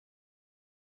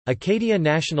Acadia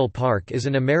National Park is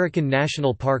an American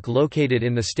national park located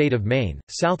in the state of Maine,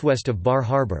 southwest of Bar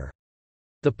Harbor.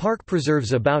 The park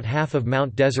preserves about half of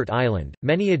Mount Desert Island,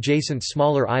 many adjacent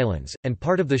smaller islands, and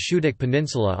part of the Schoodic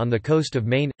Peninsula on the coast of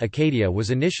Maine. Acadia was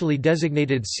initially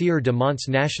designated Sieur de Monts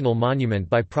National Monument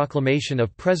by proclamation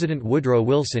of President Woodrow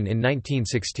Wilson in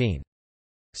 1916.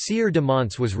 Sieur de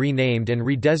Monts was renamed and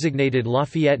redesignated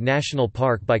Lafayette National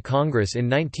Park by Congress in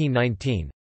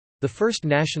 1919. The first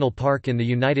national park in the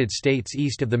United States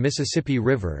east of the Mississippi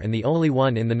River and the only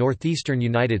one in the northeastern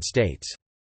United States.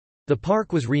 The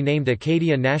park was renamed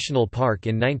Acadia National Park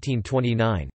in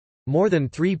 1929. More than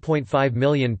 3.5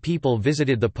 million people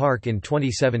visited the park in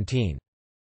 2017.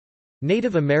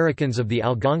 Native Americans of the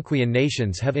Algonquian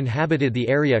nations have inhabited the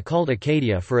area called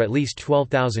Acadia for at least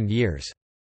 12,000 years.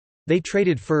 They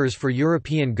traded furs for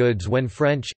European goods when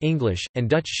French, English, and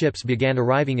Dutch ships began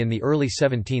arriving in the early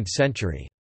 17th century.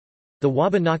 The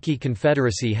Wabanaki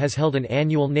Confederacy has held an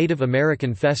annual Native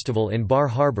American festival in Bar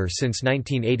Harbor since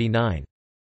 1989.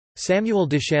 Samuel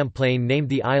de Champlain named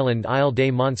the island Isle des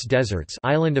Monts Deserts,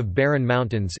 Island of Barren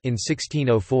Mountains, in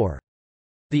 1604.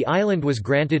 The island was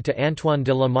granted to Antoine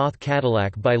de la Mothe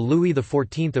Cadillac by Louis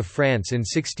XIV of France in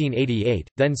 1688,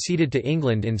 then ceded to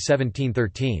England in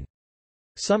 1713.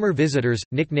 Summer visitors,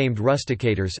 nicknamed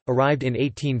Rusticators, arrived in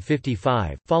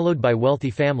 1855, followed by wealthy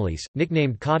families,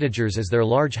 nicknamed Cottagers as their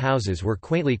large houses were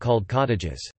quaintly called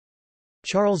cottages.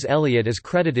 Charles Eliot is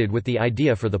credited with the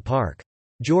idea for the park.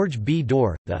 George B.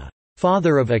 Dorr, the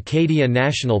father of Acadia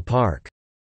National Park,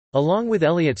 along with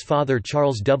Eliot's father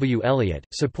Charles W. Eliot,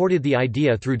 supported the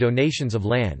idea through donations of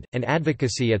land, and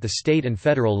advocacy at the state and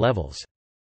federal levels.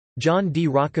 John D.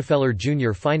 Rockefeller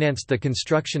Jr. financed the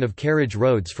construction of carriage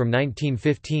roads from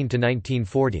 1915 to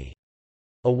 1940.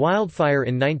 A wildfire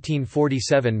in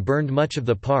 1947 burned much of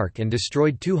the park and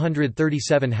destroyed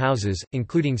 237 houses,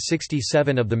 including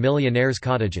 67 of the millionaires'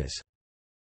 cottages.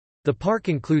 The park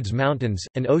includes mountains,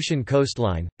 an ocean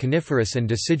coastline, coniferous and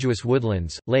deciduous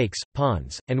woodlands, lakes,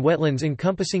 ponds, and wetlands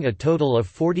encompassing a total of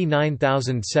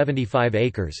 49,075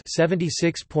 acres,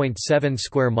 76.7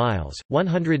 square miles,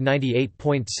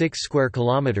 198.6 square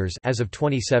kilometers as of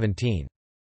 2017.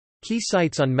 Key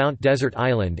sites on Mount Desert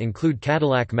Island include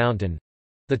Cadillac Mountain,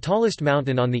 the tallest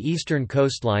mountain on the eastern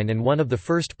coastline and one of the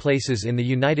first places in the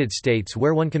United States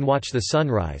where one can watch the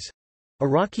sunrise. A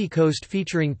rocky coast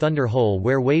featuring Thunder Hole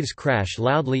where waves crash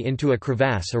loudly into a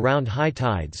crevasse around high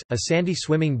tides, a sandy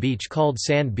swimming beach called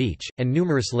Sand Beach, and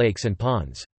numerous lakes and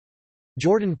ponds.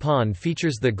 Jordan Pond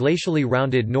features the glacially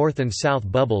rounded north and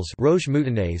south bubbles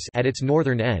at its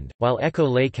northern end, while Echo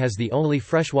Lake has the only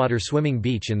freshwater swimming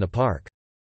beach in the park.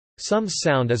 Sums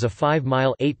Sound is a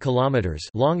 5-mile (8 kilometers)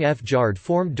 long fjord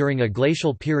formed during a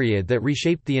glacial period that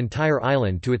reshaped the entire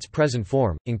island to its present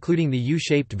form, including the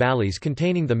U-shaped valleys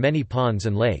containing the many ponds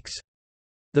and lakes.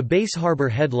 The base harbor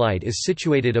headlight is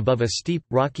situated above a steep,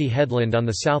 rocky headland on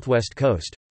the southwest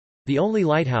coast—the only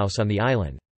lighthouse on the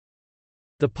island.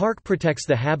 The park protects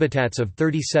the habitats of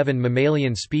 37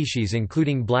 mammalian species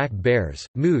including black bears,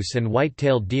 moose and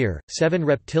white-tailed deer, 7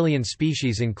 reptilian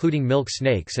species including milk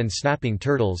snakes and snapping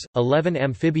turtles, 11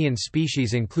 amphibian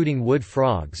species including wood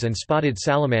frogs and spotted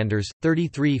salamanders,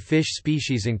 33 fish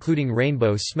species including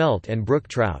rainbow smelt and brook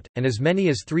trout, and as many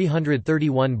as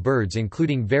 331 birds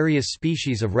including various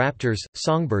species of raptors,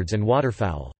 songbirds and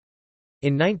waterfowl.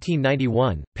 In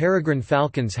 1991, peregrine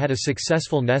falcons had a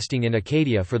successful nesting in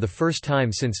Acadia for the first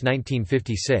time since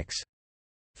 1956.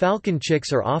 Falcon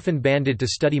chicks are often banded to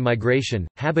study migration,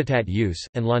 habitat use,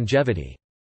 and longevity.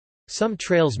 Some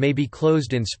trails may be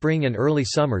closed in spring and early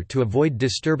summer to avoid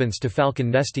disturbance to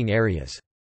falcon nesting areas.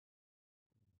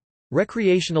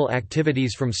 Recreational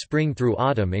activities from spring through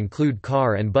autumn include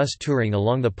car and bus touring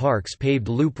along the park's paved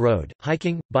loop road,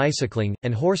 hiking, bicycling,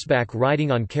 and horseback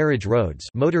riding on carriage roads.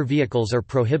 Motor vehicles are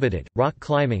prohibited, rock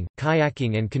climbing,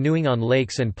 kayaking and canoeing on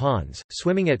lakes and ponds,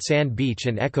 swimming at Sand Beach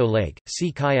and Echo Lake,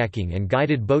 sea kayaking and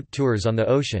guided boat tours on the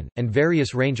ocean, and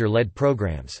various ranger-led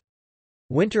programs.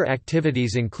 Winter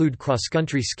activities include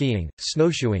cross-country skiing,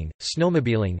 snowshoeing,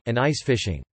 snowmobiling, and ice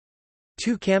fishing.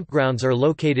 2 campgrounds are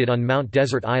located on Mount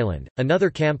Desert Island,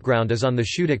 another campground is on the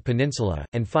Schoodic Peninsula,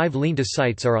 and 5 lean-to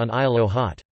sites are on Isle aux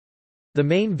Hauts. The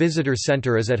main visitor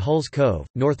center is at Hulls Cove,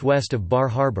 northwest of Bar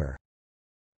Harbor.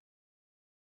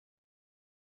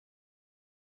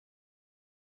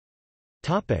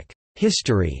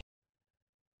 History.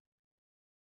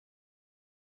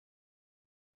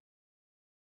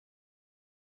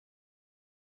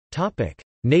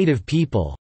 Native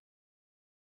people.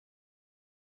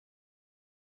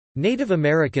 Native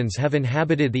Americans have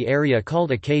inhabited the area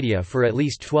called Acadia for at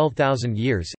least 12,000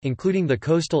 years, including the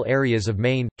coastal areas of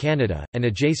Maine, Canada, and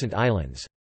adjacent islands.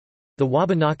 The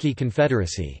Wabanaki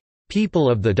Confederacy, people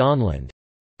of the Dawnland,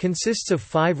 consists of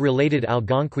 5 related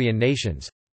Algonquian nations: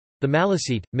 the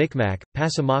Maliseet, Micmac,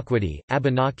 Passamaquoddy,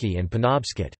 Abenaki and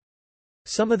Penobscot.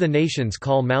 Some of the nations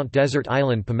call Mount Desert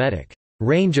Island Pametic,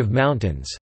 range of mountains,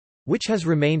 which has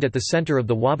remained at the center of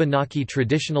the Wabanaki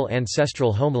traditional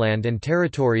ancestral homeland and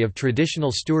territory of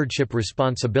traditional stewardship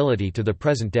responsibility to the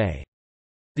present day.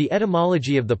 The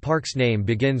etymology of the park's name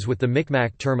begins with the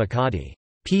Micmac term Acadi,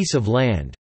 piece of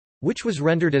land, which was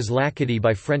rendered as L'Acadie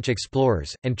by French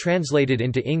explorers, and translated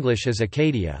into English as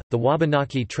Acadia. The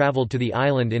Wabanaki traveled to the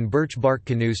island in birch bark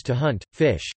canoes to hunt,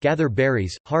 fish, gather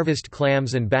berries, harvest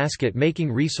clams and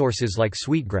basket-making resources like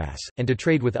sweetgrass, and to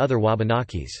trade with other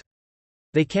Wabanakis.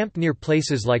 They camped near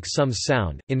places like Sums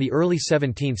Sound. In the early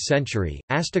 17th century,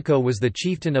 Astico was the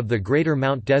chieftain of the Greater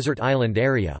Mount Desert Island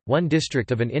area, one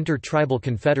district of an inter-tribal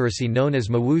confederacy known as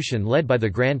Mawushan led by the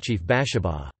Grand Chief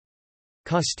Bashabaw.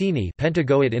 Costini,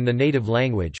 Pentagoet in the native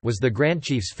language, was the Grand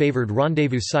Chief's favored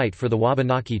rendezvous site for the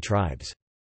Wabanaki tribes.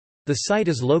 The site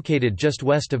is located just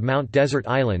west of Mount Desert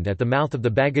Island at the mouth of the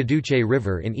Bagaduce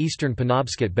River in eastern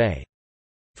Penobscot Bay.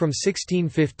 From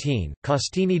 1615,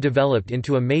 Costini developed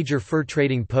into a major fur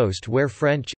trading post where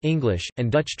French, English,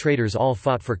 and Dutch traders all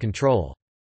fought for control.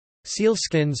 Seal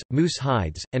skins, moose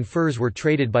hides, and furs were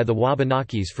traded by the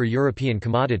Wabanakis for European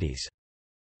commodities.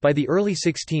 By the early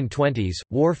 1620s,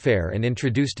 warfare and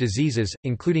introduced diseases,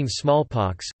 including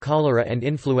smallpox, cholera and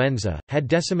influenza, had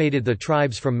decimated the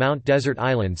tribes from Mount Desert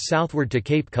Island southward to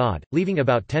Cape Cod, leaving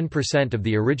about 10% of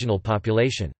the original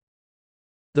population.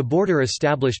 The border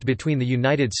established between the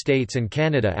United States and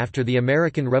Canada after the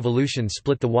American Revolution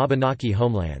split the Wabanaki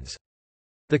homelands.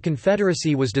 The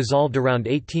Confederacy was dissolved around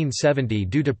 1870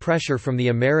 due to pressure from the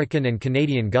American and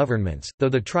Canadian governments, though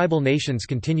the tribal nations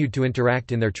continued to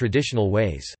interact in their traditional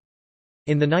ways.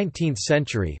 In the 19th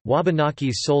century,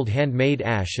 Wabanakis sold handmade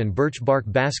ash and birch bark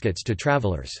baskets to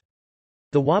travelers.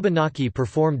 The Wabanaki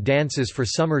performed dances for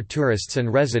summer tourists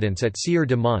and residents at Sieur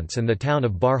de Monts and the town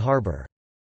of Bar Harbor.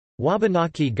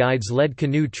 Wabanaki guides led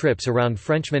canoe trips around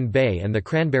Frenchman Bay and the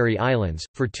Cranberry Islands.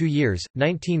 For 2 years,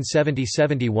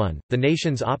 1970–71, the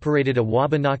nations operated a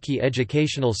Wabanaki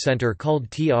educational center called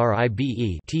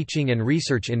TRIBE, Teaching and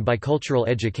Research in Bicultural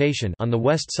Education, on the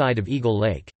west side of Eagle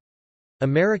Lake.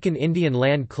 American Indian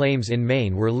land claims in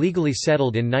Maine were legally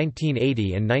settled in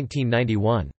 1980 and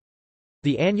 1991.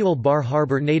 The annual Bar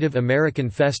Harbor Native American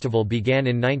Festival began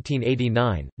in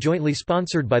 1989, jointly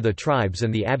sponsored by the tribes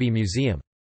and the Abbey Museum.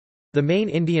 The Maine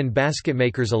Indian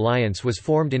Basketmakers Alliance was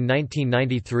formed in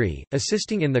 1993,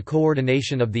 assisting in the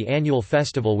coordination of the annual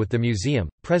festival with the museum.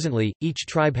 Presently, each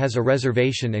tribe has a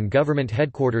reservation and government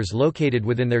headquarters located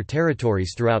within their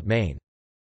territories throughout Maine.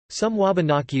 Some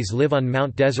Wabanakis live on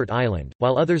Mount Desert Island,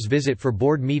 while others visit for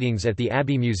board meetings at the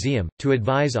Abbey Museum, to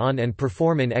advise on and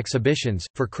perform in exhibitions,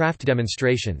 for craft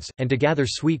demonstrations, and to gather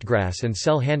sweetgrass and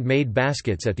sell handmade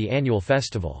baskets at the annual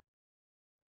festival.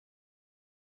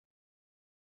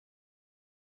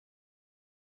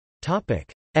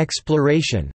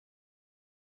 Exploration.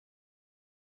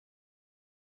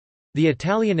 The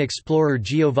Italian explorer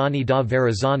Giovanni da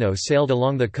Verrazzano sailed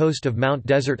along the coast of Mount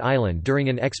Desert Island during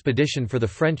an expedition for the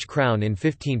French crown in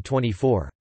 1524.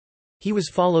 He was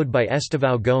followed by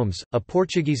Estevão Gomes, a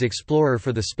Portuguese explorer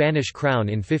for the Spanish crown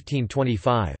in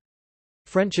 1525.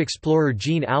 French explorer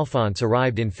Jean-Alphonse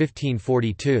arrived in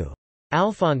 1542.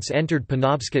 Alphonse entered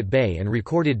Penobscot Bay and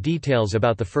recorded details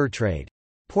about the fur trade.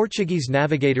 Portuguese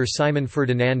navigator Simon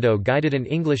Ferdinando guided an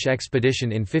English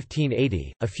expedition in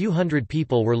 1580. A few hundred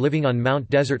people were living on Mount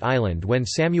Desert Island when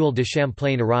Samuel de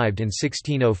Champlain arrived in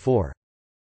 1604.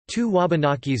 2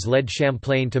 Wabanakis led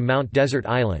Champlain to Mount Desert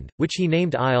Island, which he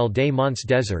named Isle des Monts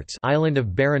Deserts, Island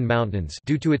of Barren Mountains,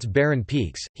 due to its barren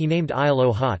peaks. He named Isle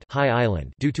aux Hauts, High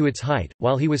Island, due to its height.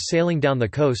 While he was sailing down the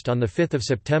coast on the 5th of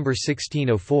September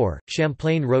 1604,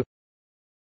 Champlain wrote,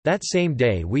 "That same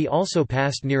day we also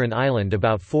passed near an island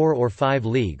about 4 or 5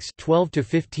 leagues 12 to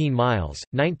 15 miles,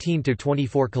 19 to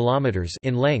 24 kilometers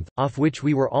in length, off which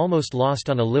we were almost lost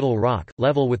on a little rock,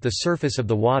 level with the surface of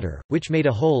the water, which made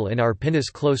a hole in our pinnace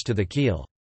close to the keel.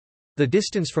 The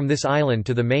distance from this island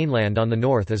to the mainland on the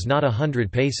north is not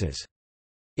 100 paces.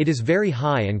 It is very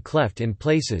high and cleft in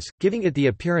places, giving it the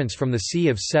appearance from the sea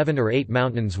of 7 or 8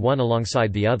 mountains one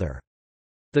alongside the other.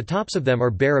 The tops of them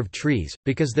are bare of trees,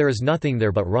 because there is nothing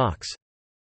there but rocks.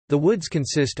 The woods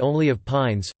consist only of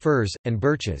pines, firs, and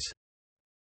birches."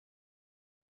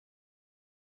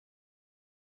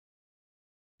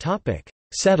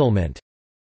 Settlement.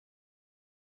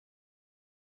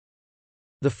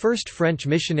 The first French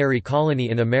missionary colony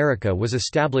in America was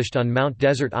established on Mount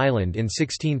Desert Island in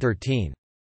 1613.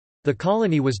 The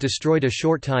colony was destroyed a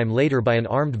short time later by an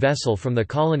armed vessel from the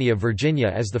colony of Virginia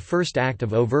as the first act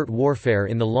of overt warfare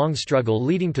in the long struggle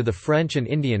leading to the French and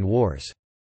Indian Wars.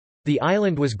 The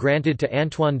island was granted to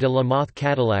Antoine de la Mothe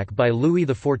Cadillac by Louis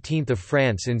XIV of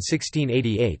France in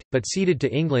 1688, but ceded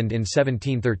to England in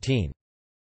 1713.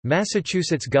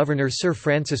 Massachusetts Governor Sir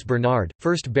Francis Bernard,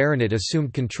 1st Baronet,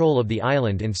 assumed control of the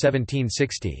island in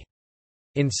 1760.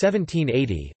 In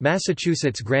 1780,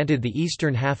 Massachusetts granted the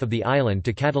eastern half of the island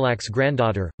to Cadillac's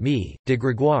granddaughter, Mie de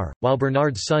Gregoire, while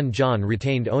Bernard's son John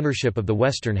retained ownership of the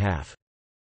western half.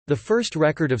 The first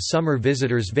record of summer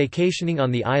visitors vacationing on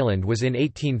the island was in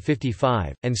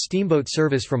 1855, and steamboat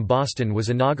service from Boston was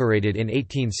inaugurated in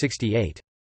 1868.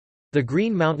 The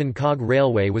Green Mountain Cog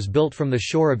Railway was built from the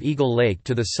shore of Eagle Lake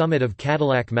to the summit of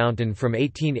Cadillac Mountain from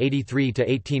 1883 to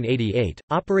 1888,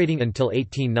 operating until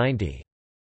 1890.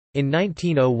 In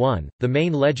 1901, the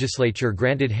Maine legislature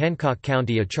granted Hancock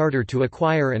County a charter to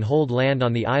acquire and hold land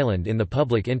on the island in the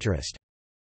public interest.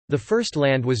 The first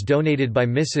land was donated by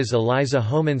Mrs. Eliza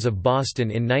Homans of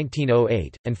Boston in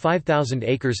 1908, and 5,000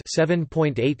 acres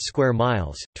 (7.8 square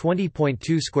miles,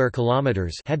 20.2 square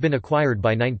kilometers) had been acquired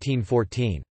by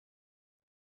 1914.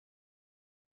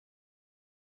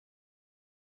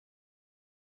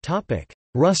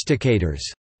 Rusticators.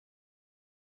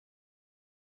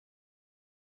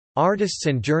 Artists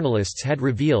and journalists had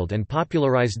revealed and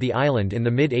popularized the island in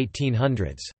the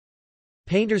mid-1800s.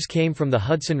 Painters came from the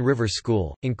Hudson River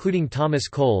School, including Thomas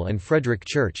Cole and Frederick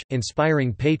Church,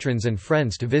 inspiring patrons and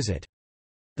friends to visit.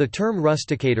 The term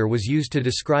rusticator was used to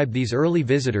describe these early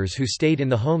visitors who stayed in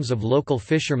the homes of local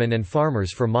fishermen and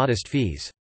farmers for modest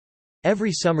fees.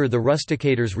 Every summer the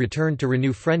rusticators returned to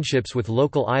renew friendships with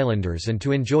local islanders and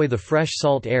to enjoy the fresh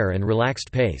salt air and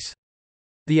relaxed pace.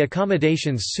 The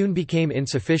accommodations soon became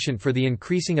insufficient for the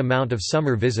increasing amount of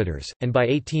summer visitors, and by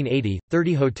 1880,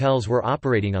 30 hotels were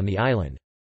operating on the island.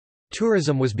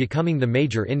 Tourism was becoming the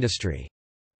major industry.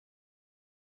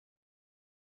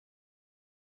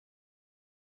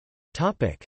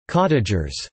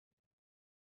 Cottagers.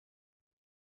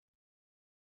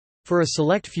 For a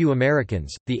select few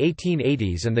Americans, the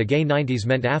 1880s and the gay 90s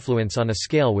meant affluence on a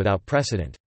scale without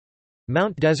precedent.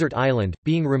 Mount Desert Island,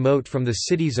 being remote from the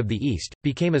cities of the East,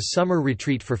 became a summer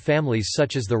retreat for families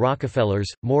such as the Rockefellers,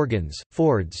 Morgans,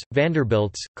 Fords,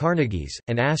 Vanderbilts, Carnegies,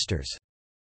 and Astors.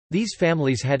 These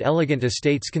families had elegant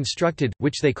estates constructed,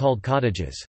 which they called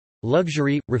cottages.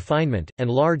 Luxury, refinement, and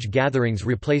large gatherings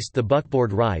replaced the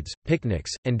buckboard rides,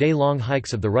 picnics, and day-long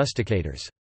hikes of the rusticators.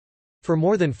 For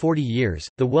more than 40 years,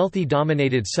 the wealthy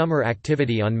dominated summer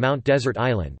activity on Mount Desert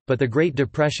Island, but the Great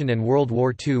Depression and World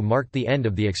War II marked the end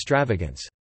of the extravagance.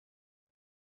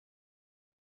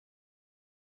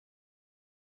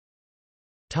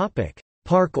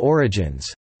 Park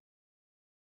origins.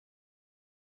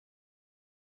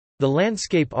 The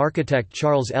landscape architect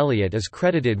Charles Eliot is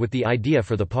credited with the idea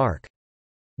for the park.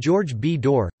 George B.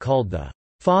 Dorr, called the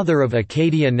 "father of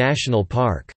Acadia National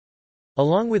Park,"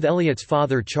 along with Eliot's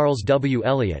father Charles W.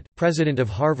 Eliot, president of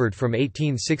Harvard from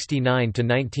 1869 to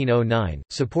 1909,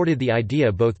 supported the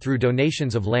idea both through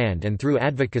donations of land and through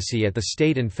advocacy at the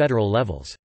state and federal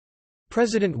levels.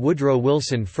 President Woodrow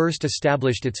Wilson first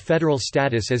established its federal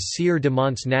status as Sieur de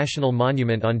Monts National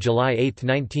Monument on July 8,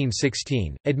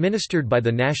 1916, administered by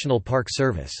the National Park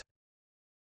Service.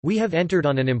 "We have entered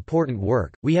on an important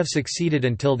work, we have succeeded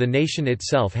until the nation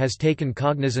itself has taken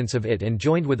cognizance of it and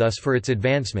joined with us for its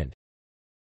advancement.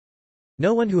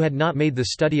 No one who had not made the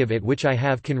study of it which I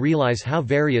have can realize how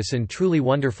various and truly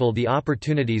wonderful the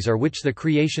opportunities are which the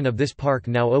creation of this park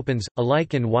now opens,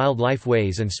 alike in wildlife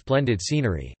ways and splendid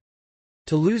scenery.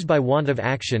 To lose by want of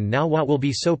action now what will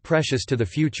be so precious to the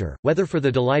future, whether for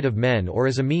the delight of men or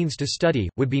as a means to study,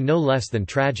 would be no less than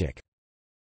tragic."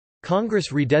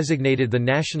 Congress redesignated the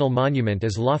national monument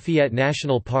as Lafayette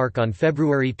National Park on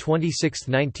February 26,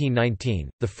 1919,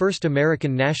 the first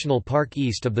American national park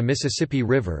east of the Mississippi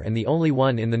River and the only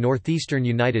one in the northeastern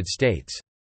United States.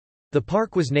 The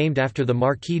park was named after the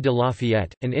Marquis de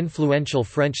Lafayette, an influential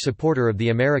French supporter of the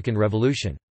American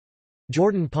Revolution.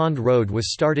 Jordan Pond Road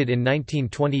was started in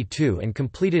 1922 and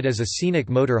completed as a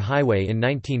scenic motor highway in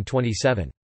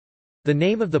 1927. The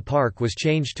name of the park was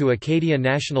changed to Acadia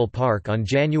National Park on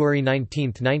January 19,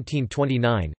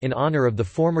 1929, in honor of the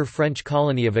former French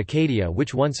colony of Acadia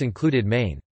which once included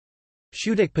Maine.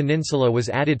 Schoodic Peninsula was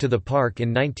added to the park in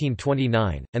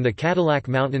 1929, and the Cadillac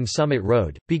Mountain Summit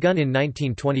Road, begun in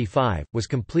 1925, was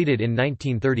completed in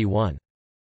 1931.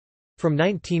 From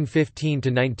 1915 to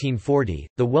 1940,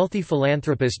 the wealthy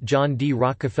philanthropist John D.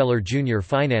 Rockefeller Jr.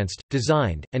 financed,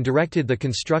 designed, and directed the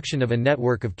construction of a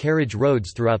network of carriage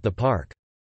roads throughout the park.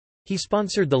 He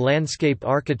sponsored the landscape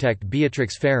architect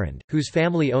Beatrix Farrand, whose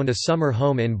family owned a summer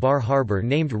home in Bar Harbor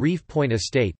named Reef Point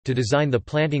Estate, to design the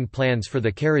planting plans for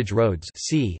the carriage roads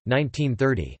c.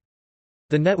 1930.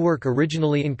 The network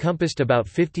originally encompassed about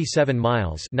 57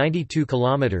 miles (92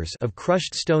 kilometers) of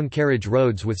crushed stone carriage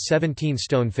roads with 17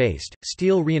 stone-faced,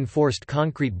 steel-reinforced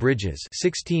concrete bridges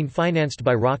 16 financed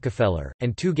by Rockefeller,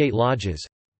 and 2 gate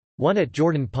lodges—one at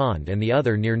Jordan Pond and the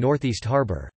other near Northeast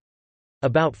Harbor.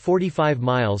 About 45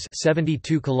 miles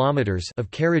 (72 kilometers)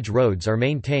 of carriage roads are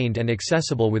maintained and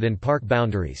accessible within park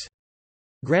boundaries.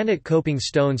 Granite coping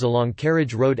stones along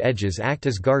carriage road edges act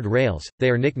as guard rails, they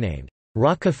are nicknamed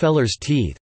Rockefeller's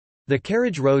Teeth. The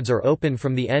carriage roads are open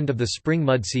from the end of the spring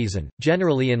mud season,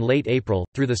 generally in late April,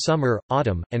 through the summer,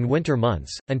 autumn, and winter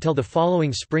months, until the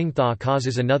following spring thaw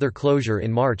causes another closure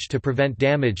in March to prevent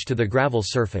damage to the gravel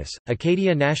surface.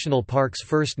 Acadia National Park's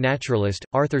first naturalist,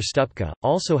 Arthur Stupka,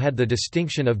 also had the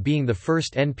distinction of being the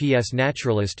first NPS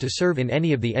naturalist to serve in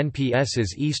any of the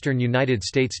NPS's eastern United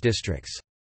States districts.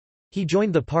 He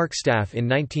joined the park staff in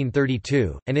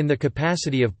 1932, and in the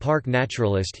capacity of park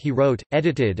naturalist he wrote,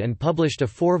 edited and published a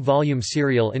 4-volume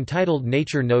serial entitled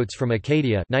Nature Notes from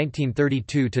Acadia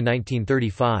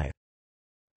 1932–1935.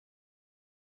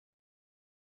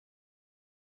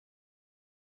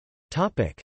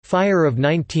 Fire of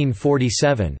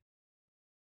 1947.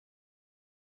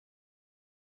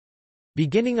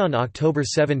 Beginning on October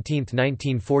 17,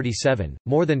 1947,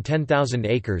 more than 10,000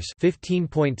 acres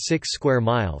 (15.6 square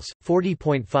miles,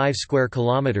 40.5 square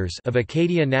kilometers) of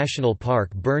Acadia National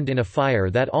Park burned in a fire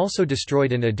that also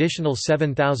destroyed an additional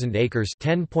 7,000 acres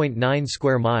 (10.9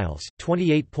 square miles,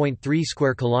 28.3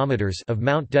 square kilometers) of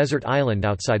Mount Desert Island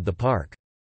outside the park.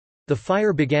 The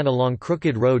fire began along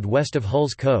Crooked Road west of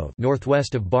Hulls Cove,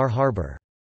 northwest of Bar Harbor.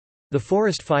 The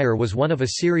forest fire was one of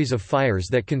a series of fires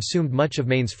that consumed much of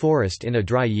Maine's forest in a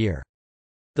dry year.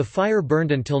 The fire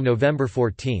burned until November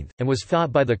 14, and was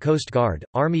fought by the Coast Guard,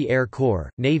 Army Air Corps,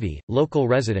 Navy, local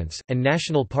residents, and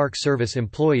National Park Service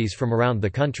employees from around the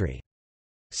country.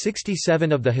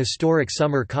 67 of the historic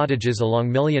summer cottages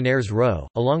along Millionaires Row,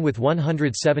 along with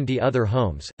 170 other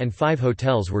homes, and 5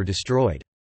 hotels were destroyed.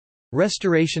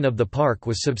 Restoration of the park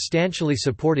was substantially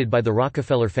supported by the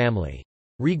Rockefeller family.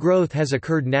 Regrowth has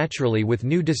occurred naturally with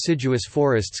new deciduous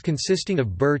forests consisting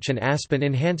of birch and aspen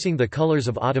enhancing the colors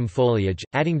of autumn foliage,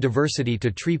 adding diversity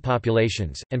to tree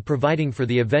populations, and providing for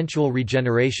the eventual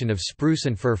regeneration of spruce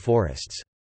and fir forests.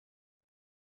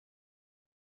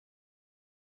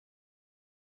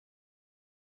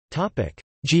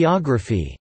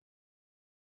 Geography.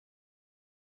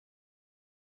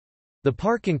 The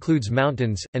park includes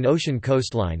mountains, an ocean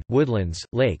coastline, woodlands,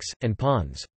 lakes, and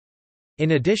ponds.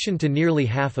 In addition to nearly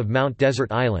half of Mount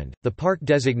Desert Island, the park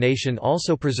designation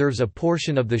also preserves a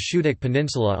portion of the Schoodic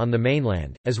Peninsula on the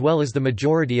mainland, as well as the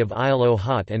majority of Isle aux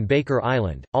Hauts and Baker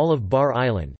Island, all of Bar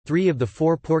Island, 3 of the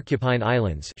 4 Porcupine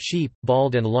Islands Sheep,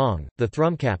 Bald and Long, the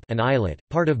Thrumcap and Islet,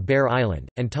 part of Bear Island,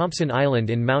 and Thompson Island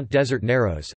in Mount Desert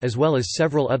Narrows, as well as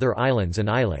several other islands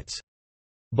and islets.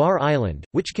 Bar Island,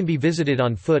 which can be visited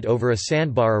on foot over a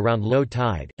sandbar around low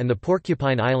tide, and the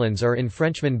Porcupine Islands are in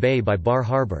Frenchman Bay by Bar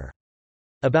Harbor.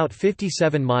 About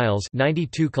 57 miles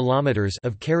 (92 kilometers)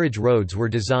 of carriage roads were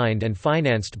designed and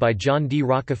financed by John D.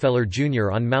 Rockefeller, Jr.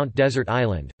 on Mount Desert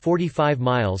Island, 45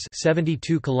 miles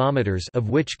 (72 kilometers) of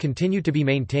which continue to be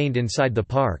maintained inside the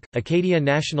park. Acadia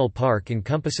National Park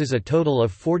encompasses a total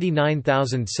of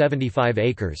 49,075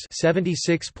 acres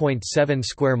 (76.7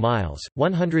 square miles,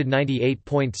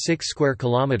 198.6 square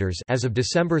kilometers) as of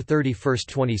December 31,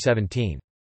 2017.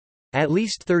 At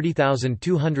least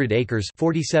 30,200 acres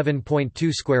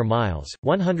 (47.2 square miles,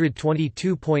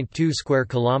 122.2 square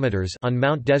kilometers) on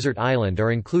Mount Desert Island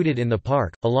are included in the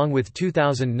park, along with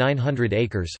 2,900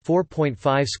 acres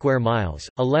 (4.5 square miles,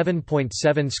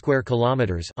 11.7 square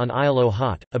kilometers) on Isle aux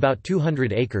Hauts, about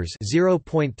 200 acres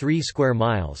 (0.3 square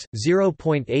miles,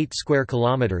 0.8 square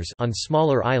kilometers) on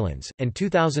smaller islands, and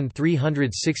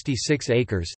 2,366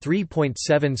 acres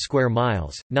 (3.7 square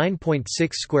miles,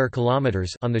 9.6 square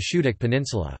kilometers) on the Schoodic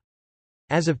Peninsula.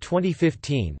 As of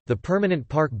 2015, the permanent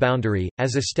park boundary,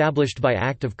 as established by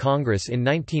Act of Congress in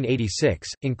 1986,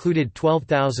 included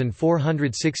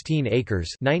 12,416 acres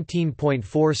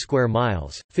 (19.4 square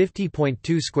miles,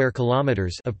 50.2 square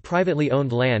kilometers) of privately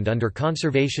owned land under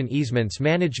conservation easements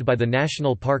managed by the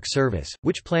National Park Service,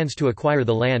 which plans to acquire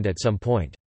the land at some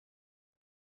point.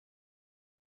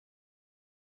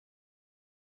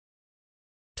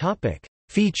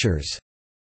 Features.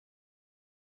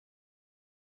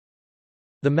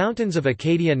 The mountains of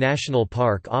Acadia National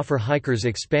Park offer hikers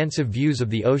expansive views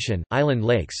of the ocean, island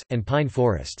lakes, and pine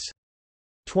forests.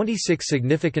 26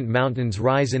 significant mountains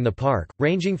rise in the park,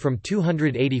 ranging from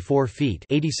 284 feet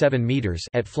 87 meters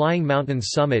at Flying Mountain's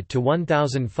summit to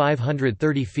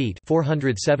 1,530 feet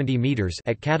 470 meters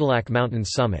at Cadillac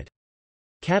Mountain's summit.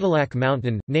 Cadillac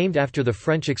Mountain, named after the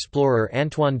French explorer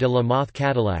Antoine de la Mothe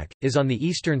Cadillac, is on the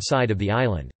eastern side of the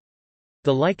island.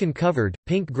 The lichen-covered,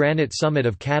 pink granite summit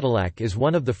of Cadillac is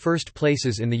one of the first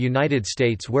places in the United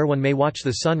States where one may watch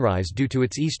the sunrise due to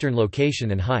its eastern location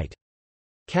and height.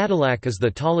 Cadillac is the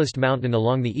tallest mountain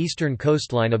along the eastern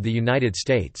coastline of the United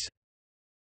States.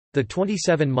 The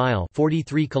 27-mile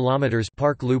 (43 kilometers)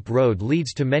 Park Loop Road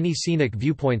leads to many scenic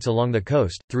viewpoints along the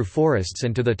coast, through forests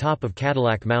and to the top of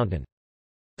Cadillac Mountain.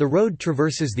 The road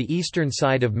traverses the eastern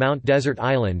side of Mount Desert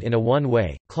Island in a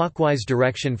one-way, clockwise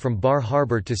direction from Bar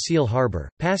Harbor to Seal Harbor,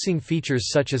 passing features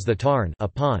such as the Tarn, a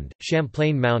pond,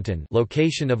 Champlain Mountain,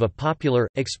 location of a popular,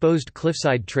 exposed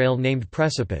cliffside trail named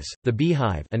Precipice, the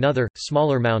Beehive, another,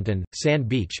 smaller mountain, Sand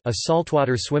Beach, a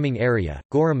saltwater swimming area,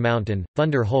 Gorham Mountain,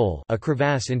 Thunder Hole, a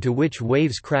crevasse into which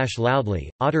waves crash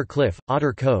loudly, Otter Cliff,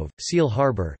 Otter Cove, Seal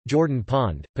Harbor, Jordan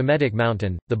Pond, Pametic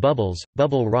Mountain, the Bubbles,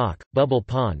 Bubble Rock, Bubble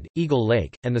Pond, Eagle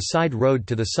Lake, and the side road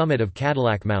to the summit of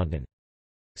Cadillac Mountain.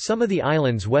 Some of the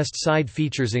island's west side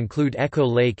features include Echo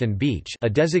Lake and Beach, a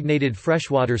designated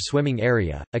freshwater swimming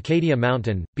area, Acadia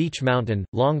Mountain, Beach Mountain,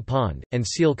 Long Pond, and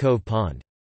Seal Cove Pond.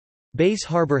 Base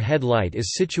Harbor Headlight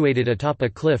is situated atop a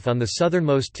cliff on the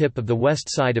southernmost tip of the west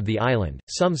side of the island.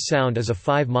 Sums Sound is a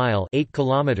 5-mile (8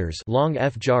 kilometers) long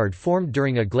fjord formed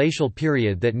during a glacial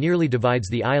period that nearly divides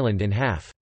the island in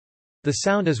half. The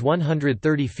sound is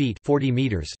 130 feet 40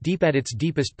 meters deep at its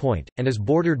deepest point, and is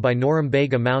bordered by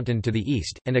Norumbega Mountain to the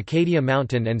east, and Acadia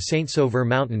Mountain and Saint-Sauveur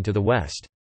Mountain to the west.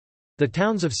 The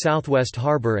towns of Southwest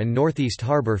Harbor and Northeast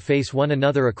Harbor face one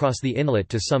another across the inlet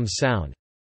to Sums Sound.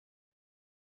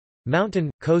 Mountain,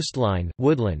 coastline,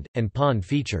 woodland, and pond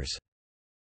features.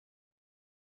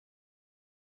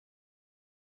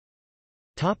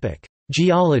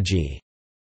 Geology.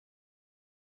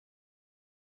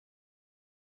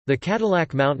 The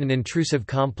Cadillac Mountain Intrusive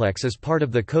Complex is part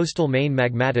of the coastal Maine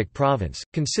Magmatic Province,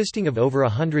 consisting of over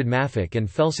 100 mafic and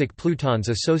felsic plutons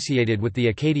associated with the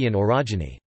Acadian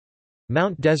orogeny.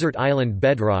 Mount Desert Island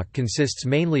bedrock consists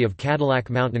mainly of Cadillac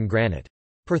Mountain granite.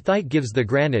 Perthite gives the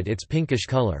granite its pinkish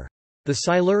color. The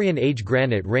Silurian age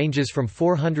granite ranges from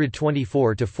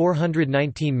 424 to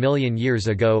 419 million years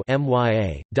ago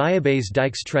MYA. Diabase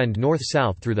dikes trend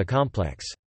north-south through the complex.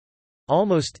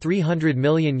 Almost 300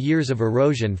 million years of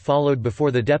erosion followed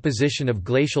before the deposition of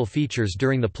glacial features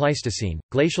during the Pleistocene.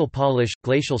 Glacial polish,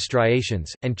 glacial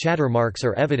striations, and chatter marks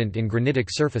are evident in granitic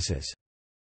surfaces.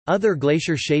 Other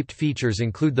glacier-shaped features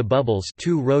include the Bubbles,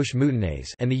 two Roche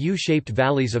Moutonnées, and the U-shaped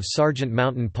valleys of Sargent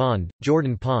Mountain Pond,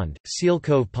 Jordan Pond, Seal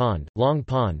Cove Pond, Long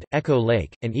Pond, Echo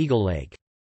Lake, and Eagle Lake.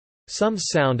 Sums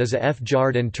Sound as a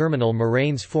fjord and terminal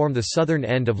moraines form the southern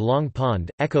end of Long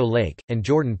Pond, Echo Lake, and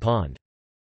Jordan Pond.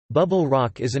 Bubble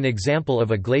Rock is an example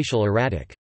of a glacial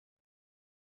erratic.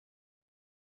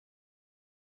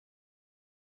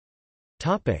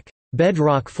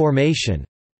 Bedrock formation.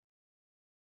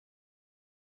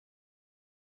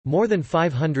 More than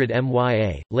 500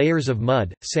 MYA, layers of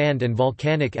mud, sand and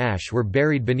volcanic ash were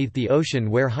buried beneath the ocean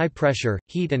where high pressure,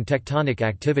 heat and tectonic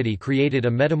activity created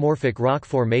a metamorphic rock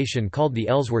formation called the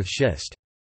Ellsworth Schist.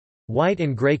 White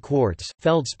and gray quartz,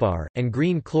 feldspar, and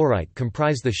green chlorite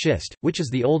comprise the schist, which is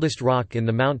the oldest rock in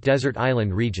the Mount Desert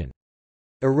Island region.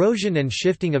 Erosion and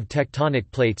shifting of tectonic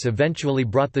plates eventually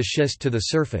brought the schist to the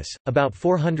surface. About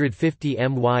 450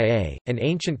 MYA, an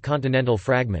ancient continental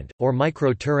fragment, or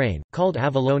micro-terrane, called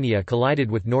Avalonia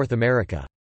collided with North America.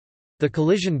 The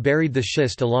collision buried the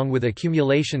schist along with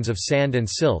accumulations of sand and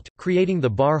silt, creating the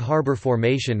Bar Harbor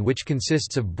Formation, which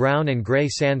consists of brown and gray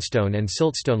sandstone and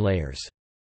siltstone layers.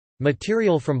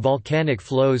 Material from volcanic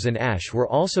flows and ash were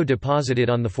also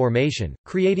deposited on the formation,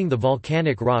 creating the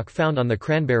volcanic rock found on the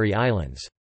Cranberry Islands.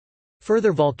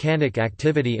 Further volcanic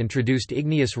activity introduced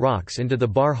igneous rocks into the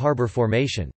Bar Harbor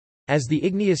Formation. As the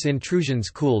igneous intrusions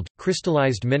cooled,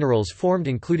 crystallized minerals formed,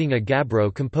 including a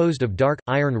gabbro composed of dark,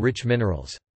 iron-rich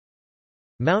minerals.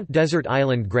 Mount Desert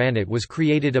Island granite was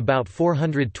created about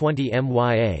 420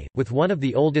 MYA, with one of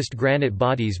the oldest granite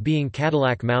bodies being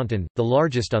Cadillac Mountain, the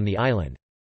largest on the island.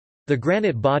 The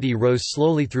granite body rose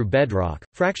slowly through bedrock,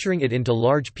 fracturing it into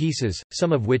large pieces,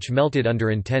 some of which melted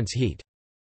under intense heat.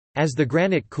 As the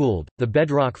granite cooled, the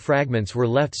bedrock fragments were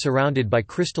left surrounded by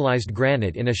crystallized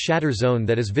granite in a shatter zone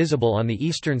that is visible on the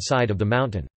eastern side of the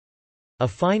mountain. A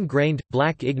fine-grained,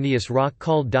 black igneous rock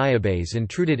called diabase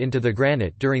intruded into the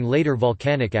granite during later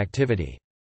volcanic activity.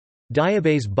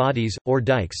 Diabase bodies, or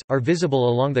dikes, are visible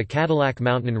along the Cadillac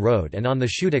Mountain Road and on the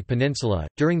Schoodic Peninsula.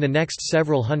 During the next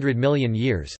several hundred million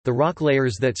years, the rock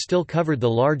layers that still covered the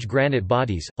large granite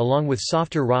bodies, along with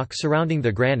softer rock surrounding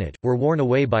the granite, were worn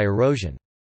away by erosion.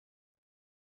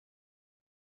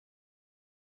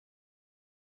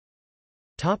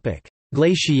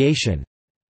 Glaciation.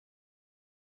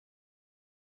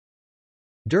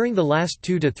 During the last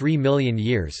 2 to 3 million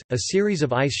years, a series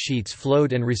of ice sheets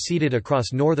flowed and receded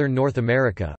across northern North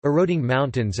America, eroding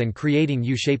mountains and creating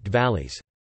U-shaped valleys.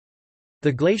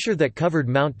 The glacier that covered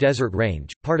Mount Desert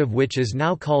Range, part of which is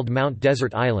now called Mount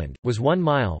Desert Island, was 1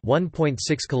 mile (1.6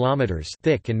 kilometers)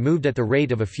 thick and moved at the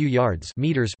rate of a few yards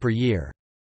meters per year.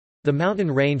 The mountain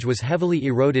range was heavily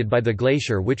eroded by the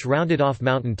glacier, which rounded off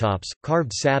mountaintops,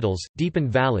 carved saddles,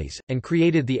 deepened valleys, and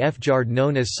created the fjord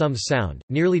known as Sums Sound,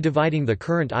 nearly dividing the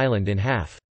current island in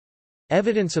half.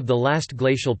 Evidence of the last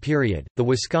glacial period, the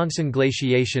Wisconsin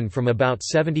glaciation from about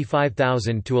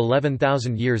 75,000 to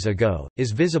 11,000 years ago,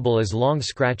 is visible as long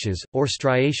scratches, or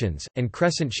striations, and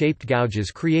crescent-shaped gouges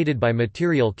created by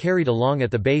material carried along at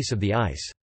the base of the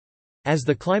ice. As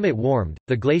the climate warmed,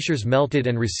 the glaciers melted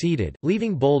and receded,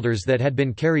 leaving boulders that had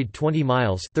been carried 20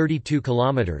 miles (32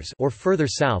 kilometers) or further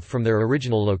south from their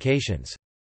original locations.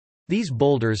 These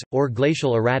boulders, or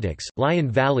glacial erratics, lie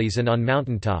in valleys and on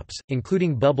mountaintops,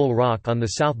 including Bubble Rock on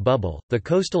the South Bubble. The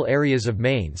coastal areas of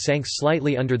Maine sank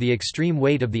slightly under the extreme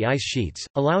weight of the ice sheets,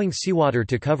 allowing seawater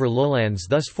to cover lowlands,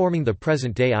 thus forming the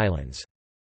present-day islands.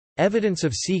 Evidence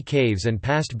of sea caves and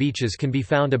past beaches can be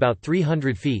found about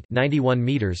 300 feet (91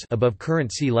 meters) above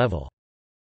current sea level.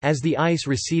 As the ice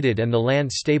receded and the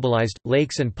land stabilized,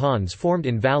 lakes and ponds formed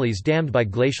in valleys dammed by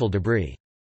glacial debris.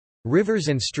 Rivers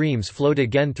and streams flowed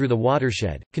again through the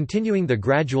watershed, continuing the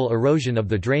gradual erosion of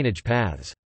the drainage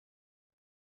paths.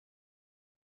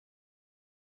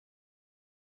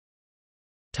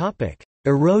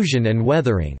 Erosion and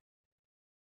weathering.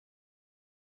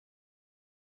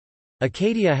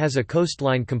 Acadia has a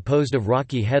coastline composed of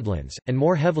rocky headlands, and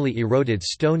more heavily eroded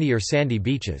stony or sandy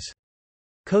beaches.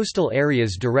 Coastal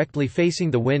areas directly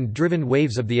facing the wind-driven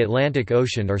waves of the Atlantic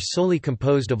Ocean are solely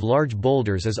composed of large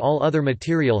boulders, as all other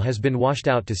material has been washed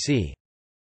out to sea.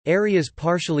 Areas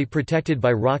partially protected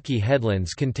by rocky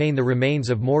headlands contain the remains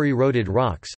of more eroded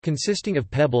rocks, consisting of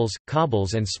pebbles,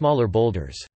 cobbles and smaller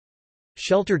boulders.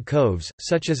 Sheltered coves,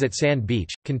 such as at Sand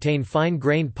Beach, contain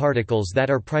fine-grained particles that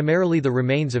are primarily the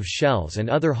remains of shells and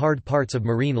other hard parts of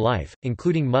marine life,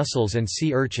 including mussels and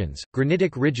sea urchins.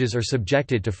 Granitic ridges are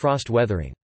subjected to frost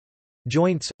weathering.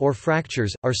 Joints, or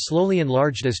fractures, are slowly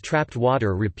enlarged as trapped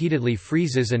water repeatedly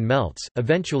freezes and melts,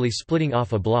 eventually splitting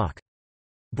off a block.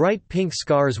 Bright pink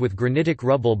scars with granitic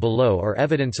rubble below are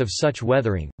evidence of such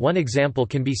weathering. One example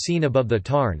can be seen above the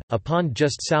Tarn, a pond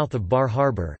just south of Bar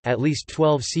Harbor. At least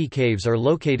 12 sea caves are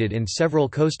located in several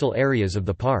coastal areas of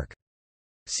the park.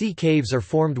 Sea caves are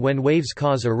formed when waves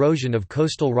cause erosion of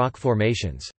coastal rock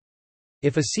formations.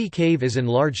 If a sea cave is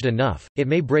enlarged enough, it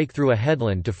may break through a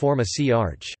headland to form a sea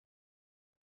arch.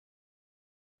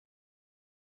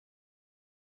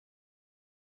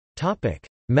 Topic: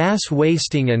 Mass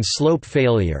wasting and slope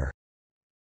failure.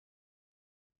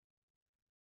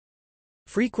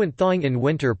 Frequent thawing in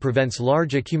winter prevents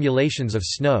large accumulations of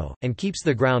snow, and keeps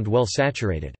the ground well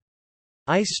saturated.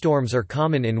 Ice storms are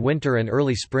common in winter and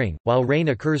early spring, while rain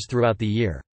occurs throughout the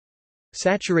year.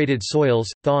 Saturated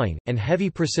soils, thawing, and heavy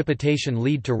precipitation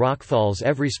lead to rockfalls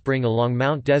every spring along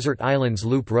Mount Desert Island's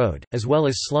Loop Road, as well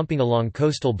as slumping along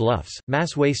coastal bluffs.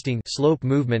 Mass wasting slope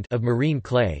movement of marine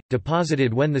clay,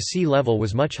 deposited when the sea level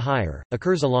was much higher,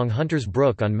 occurs along Hunter's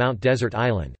Brook on Mount Desert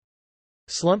Island.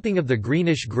 Slumping of the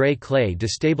greenish-gray clay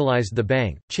destabilized the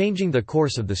bank, changing the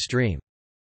course of the stream.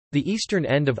 The eastern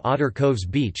end of Otter Cove's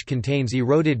beach contains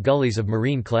eroded gullies of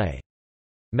marine clay.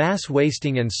 Mass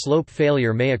wasting and slope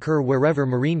failure may occur wherever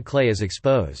marine clay is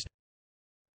exposed.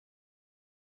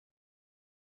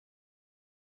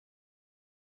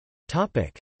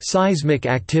 Seismic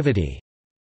activity.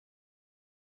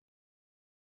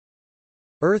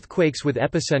 Earthquakes with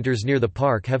epicenters near the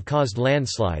park have caused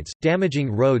landslides,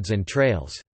 damaging roads and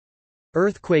trails.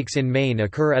 Earthquakes in Maine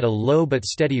occur at a low but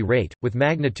steady rate, with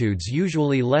magnitudes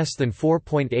usually less than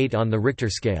 4.8 on the Richter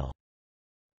scale.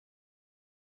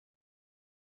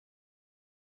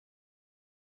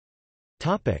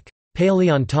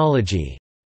 Paleontology.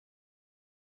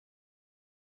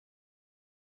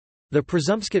 The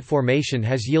Presumpscot Formation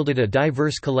has yielded a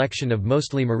diverse collection of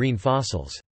mostly marine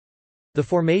fossils. The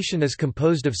formation is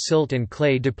composed of silt and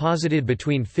clay deposited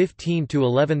between 15 to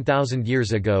 11,000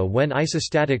 years ago when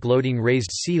isostatic loading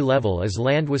raised sea level as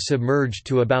land was submerged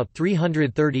to about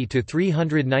 330 to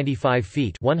 395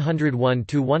 feet (101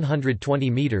 to 120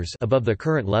 meters) above the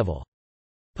current level.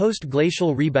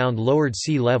 Post-glacial rebound lowered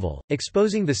sea level,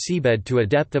 exposing the seabed to a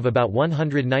depth of about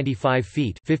 195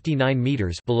 feet (59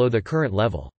 meters) below the current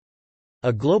level.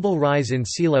 A global rise in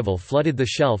sea level flooded the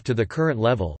shelf to the current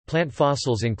level. Plant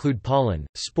fossils include pollen,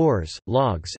 spores,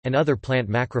 logs, and other plant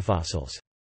macrofossils.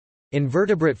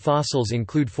 Invertebrate fossils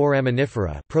include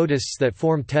foraminifera, protists that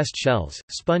form test shells,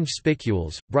 sponge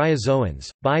spicules,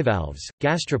 bryozoans, bivalves,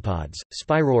 gastropods,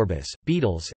 Spirorbis,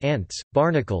 beetles, ants,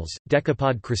 barnacles,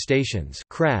 decapod crustaceans,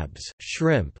 crabs,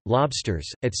 shrimp, lobsters,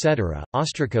 etc.,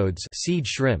 ostracods, seed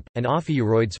shrimp, and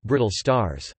ophiuroids, brittle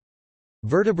stars.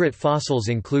 Vertebrate fossils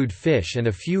include fish and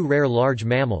a few rare large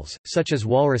mammals, such as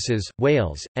walruses,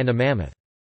 whales, and a mammoth.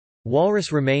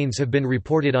 Walrus remains have been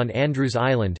reported on Andrews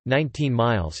Island, 19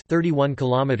 miles (31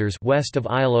 kilometers) west of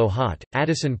Isle aux Hautes,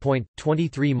 Addison Point,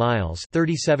 23 miles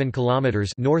 (37 kilometers)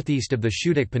 northeast of the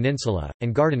Schoodic Peninsula,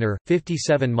 and Gardiner,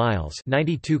 57 miles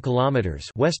 (92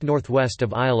 kilometers) west-northwest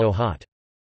of Isle aux Hautes.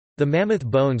 The mammoth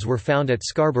bones were found at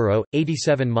Scarborough,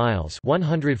 87 miles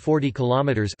 (140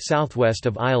 kilometers) southwest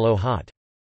of Isle aux Hautes.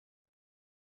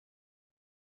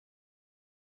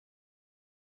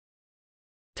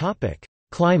 Topic: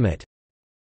 Climate.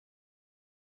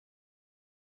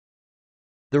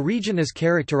 The region is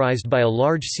characterized by a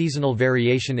large seasonal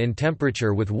variation in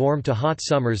temperature with warm to hot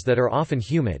summers that are often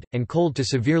humid, and cold to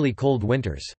severely cold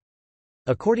winters.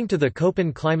 According to the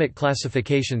Köppen climate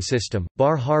classification system,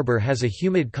 Bar Harbor has a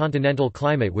humid continental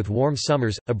climate with warm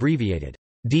summers, abbreviated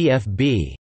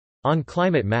DFB, on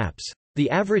climate maps. The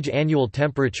average annual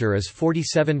temperature is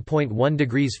 47.1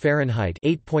 degrees Fahrenheit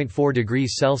 (8.4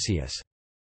 degrees Celsius).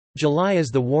 July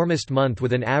is the warmest month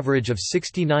with an average of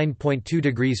 69.2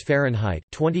 degrees Fahrenheit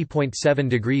 (20.7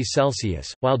 degrees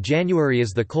Celsius), while January is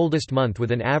the coldest month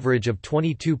with an average of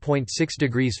 22.6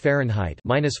 degrees Fahrenheit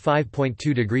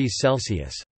 (-5.2 degrees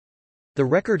Celsius). The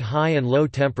record high and low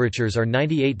temperatures are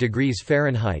 98 degrees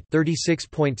Fahrenheit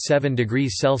 (36.7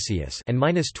 degrees Celsius) and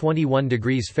 -21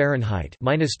 degrees Fahrenheit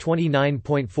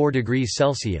 (-29.4 degrees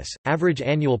Celsius). Average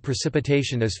annual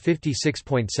precipitation is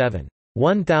 56.7.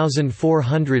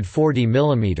 1,440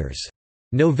 mm.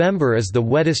 November is the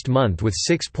wettest month with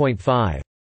 6.5.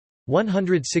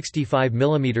 165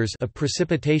 mm of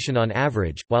precipitation on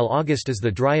average, while August is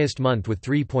the driest month with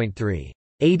 3.3.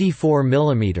 84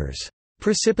 mm.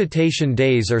 Precipitation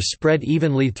days are spread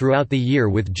evenly throughout the year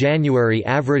with January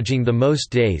averaging the most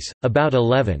days, about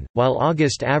 11, while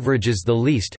August averages the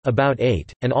least, about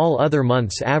 8, and all other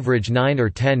months average 9 or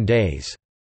 10 days.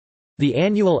 The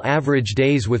annual average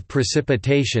days with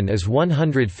precipitation is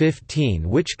 115,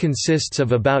 which consists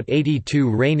of about 82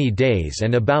 rainy days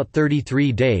and about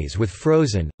 33 days with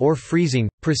frozen, or freezing,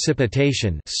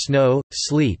 precipitation snow,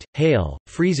 sleet, hail,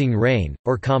 freezing rain,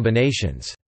 or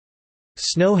combinations.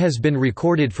 Snow has been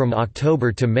recorded from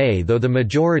October to May, though the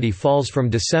majority falls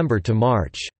from December to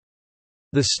March.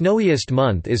 The snowiest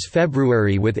month is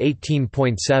February with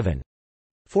 18.7.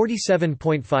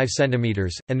 47.5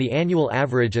 centimeters, and the annual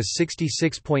average is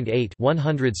 66.8,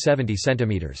 170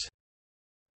 centimeters.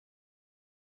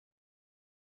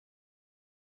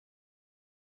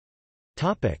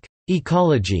 Topic: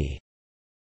 Ecology.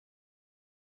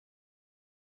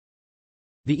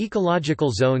 The ecological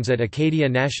zones at Acadia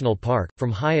National Park,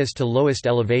 from highest to lowest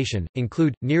elevation,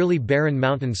 include, nearly barren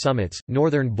mountain summits,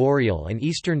 northern boreal and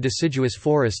eastern deciduous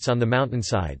forests on the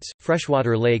mountainsides,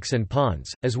 freshwater lakes and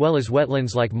ponds, as well as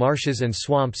wetlands like marshes and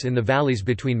swamps in the valleys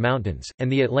between mountains,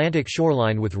 and the Atlantic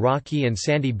shoreline with rocky and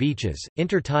sandy beaches,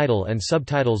 intertidal and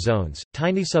subtidal zones.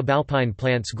 Tiny subalpine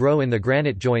plants grow in the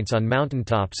granite joints on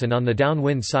mountaintops and on the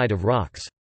downwind side of rocks.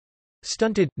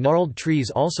 Stunted, gnarled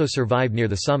trees also survive near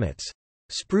the summits.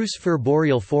 Spruce-fir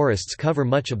boreal forests cover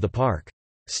much of the park.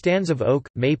 Stands of oak,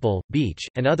 maple, beech,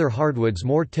 and other hardwoods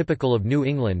more typical of New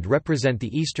England represent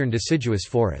the eastern deciduous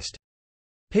forest.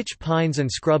 Pitch pines and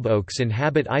scrub oaks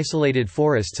inhabit isolated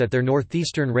forests at their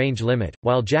northeastern range limit,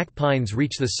 while jack pines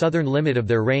reach the southern limit of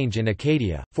their range in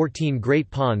Acadia. 14 great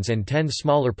ponds and 10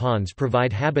 smaller ponds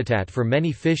provide habitat for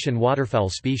many fish and waterfowl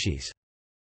species.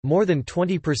 More than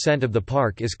 20% of the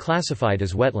park is classified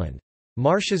as wetland.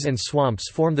 Marshes and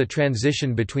swamps form the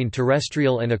transition between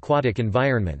terrestrial and aquatic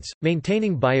environments,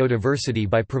 maintaining biodiversity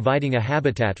by providing a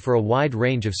habitat for a wide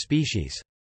range of species.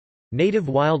 Native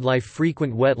wildlife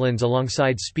frequent wetlands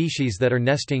alongside species that are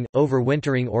nesting,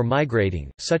 overwintering or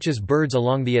migrating, such as birds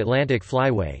along the Atlantic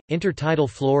flyway. Intertidal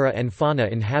flora and fauna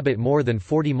inhabit more than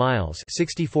 40 miles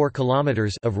 (64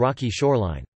 kilometers) of rocky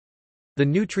shoreline. The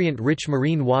nutrient-rich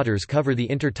marine waters cover the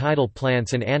intertidal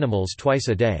plants and animals twice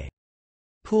a day.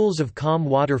 Pools of calm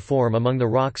water form among the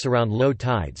rocks around low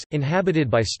tides, inhabited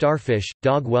by starfish,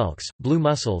 dog whelks, blue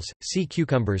mussels, sea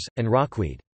cucumbers, and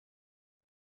rockweed.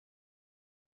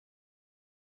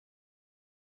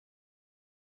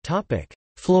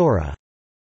 Flora.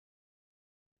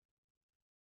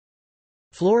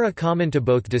 Flora common to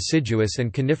both deciduous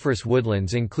and coniferous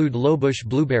woodlands include lowbush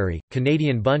blueberry,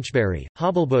 Canadian bunchberry,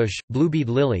 hobblebush, bluebead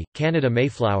lily, Canada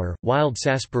mayflower, wild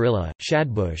sarsaparilla,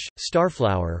 shadbush,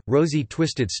 starflower, rosy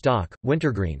twisted stalk,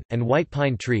 wintergreen, and white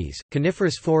pine trees.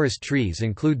 Coniferous forest trees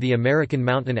include the American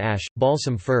mountain ash,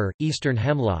 balsam fir, eastern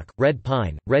hemlock, red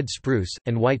pine, red spruce,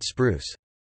 and white spruce.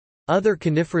 Other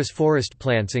coniferous forest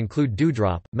plants include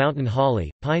dewdrop, mountain holly,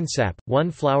 pine sap,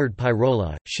 one-flowered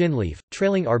pyrola, shinleaf,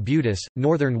 trailing arbutus,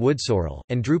 northern woodsorrel,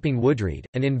 and drooping woodreed.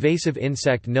 An invasive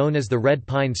insect known as the red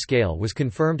pine scale was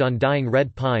confirmed on dying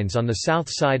red pines on the south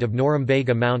side of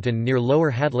Norumbega Mountain near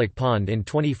Lower Hadlock Pond in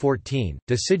 2014.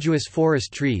 Deciduous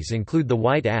forest trees include the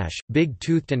white ash,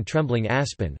 big-toothed and trembling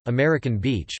aspen, American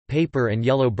beech, paper and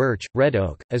yellow birch, red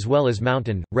oak, as well as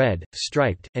mountain, red,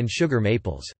 striped, and sugar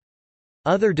maples.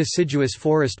 Other deciduous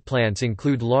forest plants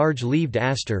include large-leaved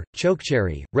aster,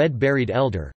 chokecherry, red-berried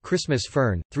elder, Christmas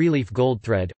fern, three-leaf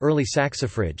goldthread, early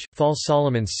saxifrage, fall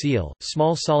Solomon's seal,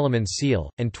 small Solomon's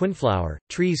seal, and twinflower.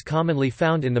 Trees commonly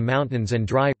found in the mountains and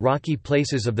dry, rocky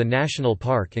places of the national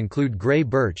park include gray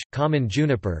birch, common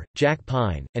juniper, jack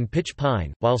pine, and pitch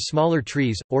pine, while smaller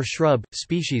trees, or shrub,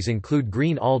 species include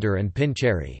green alder and pin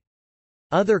cherry.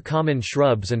 Other common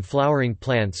shrubs and flowering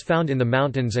plants found in the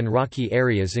mountains and rocky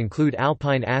areas include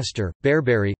alpine aster,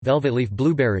 bearberry, velvetleaf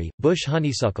blueberry, bush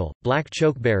honeysuckle, black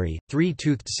chokeberry,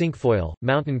 three-toothed cinquefoil,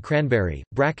 mountain cranberry,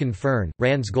 bracken fern,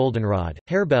 Rand's goldenrod,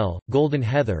 harebell, golden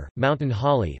heather, mountain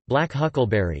holly, black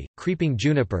huckleberry, creeping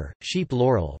juniper, sheep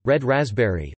laurel, red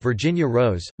raspberry, Virginia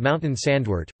rose, mountain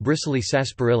sandwort, bristly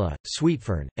sarsaparilla,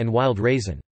 sweetfern, and wild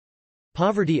raisin.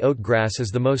 Poverty oatgrass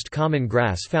is the most common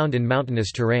grass found in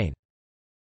mountainous terrain.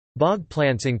 Bog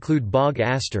plants include bog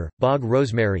aster, bog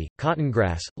rosemary,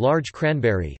 cottongrass, large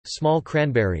cranberry, small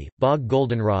cranberry, bog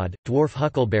goldenrod, dwarf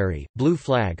huckleberry, blue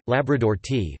flag, Labrador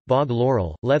tea, bog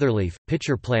laurel, leatherleaf,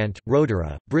 pitcher plant,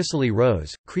 rhodora, bristly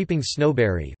rose, creeping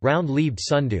snowberry, round-leaved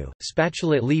sundew,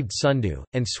 spatulate-leaved sundew,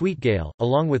 and sweetgale,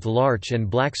 along with larch and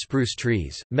black spruce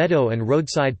trees. Meadow and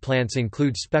roadside plants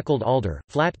include speckled alder,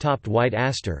 flat-topped white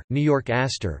aster, New York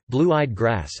aster, blue-eyed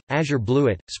grass, azure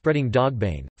bluet, spreading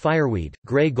dogbane, fireweed,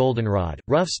 gray goldenrod,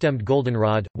 rough-stemmed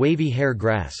goldenrod, wavy hair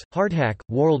grass, hardhack,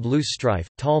 whorled loosestrife,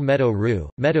 tall meadow rue,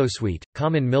 meadowsweet,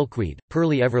 common milkweed,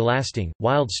 pearly everlasting,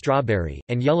 wild strawberry,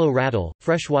 and yellow rattle.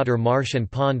 Freshwater marsh and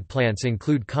pond plants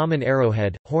include common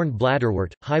arrowhead, horned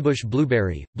bladderwort, highbush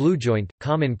blueberry, bluejoint,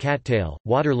 common cattail,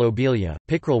 water lobelia,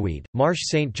 pickerelweed, marsh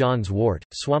St. John's wort,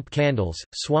 swamp candles,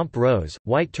 swamp rose,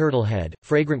 white turtlehead,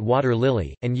 fragrant water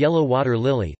lily, and yellow water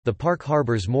lily. The park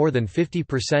harbors more than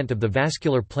 50% of the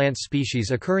vascular plant species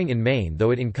occurring in Maine,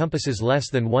 though it encompasses less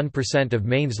than 1% of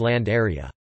Maine's land area.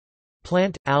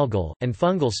 Plant, algal, and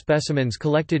fungal specimens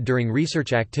collected during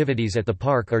research activities at the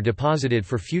park are deposited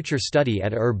for future study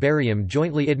at a herbarium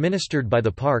jointly administered by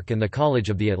the park and the College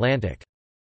of the Atlantic.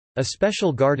 A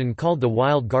special garden called the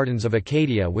Wild Gardens of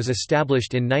Acadia was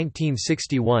established in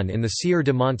 1961 in the Sierre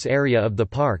de Monts area of the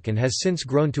park and has since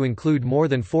grown to include more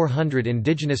than 400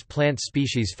 indigenous plant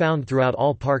species found throughout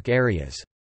all park areas.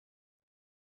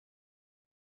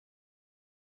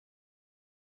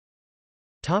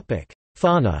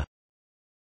 Fauna.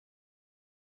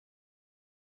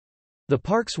 The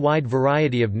park's wide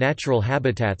variety of natural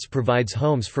habitats provides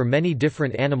homes for many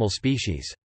different animal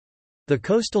species. The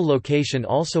coastal location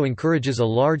also encourages a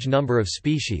large number of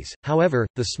species, however,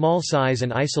 the small size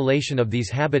and isolation of these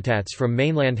habitats from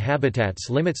mainland habitats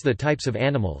limits the types of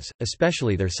animals,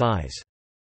 especially their size.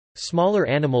 Smaller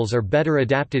animals are better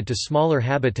adapted to smaller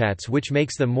habitats, which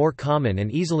makes them more common and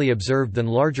easily observed than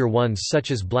larger ones such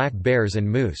as black bears and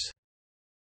moose.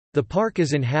 The park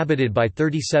is inhabited by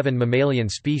 37 mammalian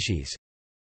species.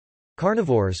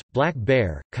 Carnivores, black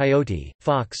bear, coyote,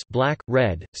 fox, black,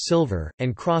 red, silver,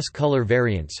 and cross-color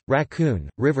variants, raccoon,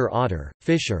 river otter,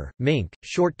 fisher, mink,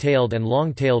 short-tailed and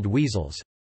long-tailed weasels.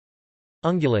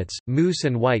 Ungulates, moose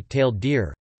and white-tailed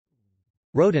deer.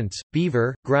 Rodents,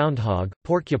 beaver, groundhog,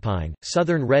 porcupine,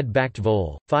 southern red-backed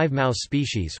vole, 5 mouse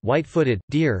species, white-footed,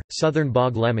 deer, southern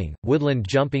bog lemming, woodland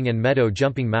jumping and meadow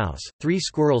jumping mouse, 3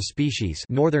 squirrel species,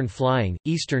 northern flying,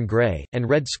 eastern gray, and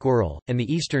red squirrel, and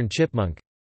the eastern chipmunk.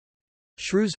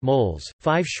 Shrews, moles,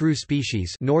 5 shrew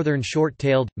species, northern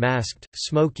short-tailed, masked,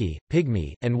 smoky,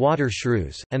 pygmy, and water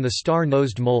shrews, and the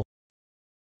star-nosed mole.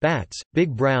 Bats,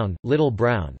 big brown, little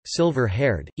brown,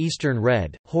 silver-haired, eastern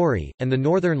red, hoary, and the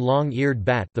northern long-eared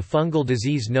bat. The fungal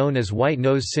disease known as white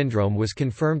nose syndrome was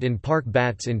confirmed in park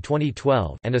bats in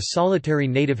 2012 and a solitary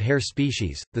native hare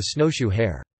species, the snowshoe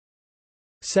hare.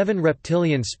 7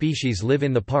 reptilian species live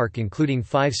in the park including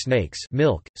 5 snakes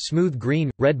milk, smooth green,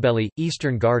 redbelly,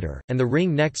 eastern garter, and the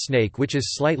ring-necked snake which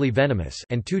is slightly venomous,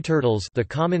 and 2 turtles, the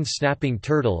common snapping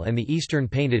turtle and the eastern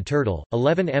painted turtle.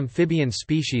 11 amphibian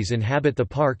species inhabit the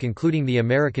park including the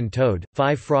American toad,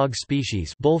 5 frog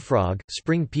species bullfrog,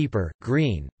 spring peeper,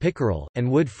 green, pickerel, and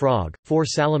wood frog, 4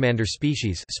 salamander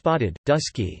species spotted,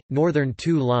 dusky, northern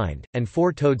 2-lined, and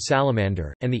 4 toad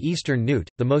salamander, and the eastern newt.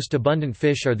 The most abundant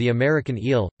fish are the American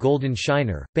eel, golden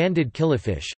shiner, banded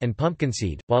killifish, and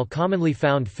pumpkinseed, while commonly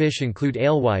found fish include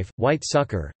alewife, white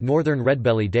sucker, northern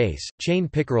redbelly dace, chain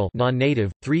pickerel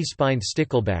non-native, 3-spined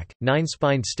stickleback,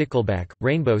 9-spined stickleback,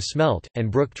 rainbow smelt, and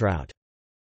brook trout.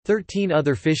 13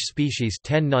 other fish species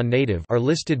 10 non-native are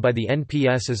listed by the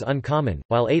NPS as uncommon,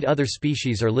 while 8 other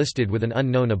species are listed with an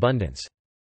unknown abundance.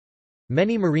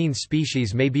 Many marine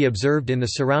species may be observed in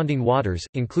the surrounding waters,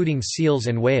 including seals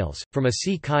and whales, from a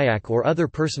sea kayak or other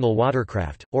personal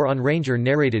watercraft, or on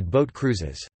ranger-narrated boat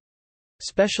cruises.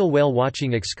 Special whale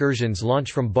watching excursions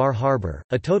launch from Bar Harbor.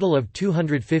 A total of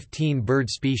 215 bird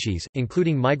species,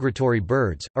 including migratory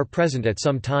birds, are present at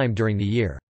some time during the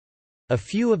year. A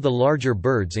few of the larger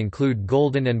birds include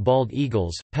golden and bald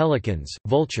eagles, pelicans,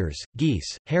 vultures,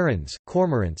 geese, herons,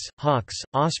 cormorants, hawks,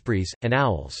 ospreys, and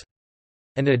owls.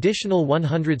 An additional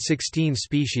 116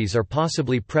 species are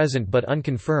possibly present but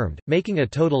unconfirmed, making a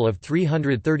total of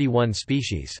 331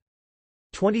 species.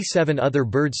 27 other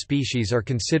bird species are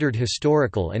considered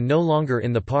historical and no longer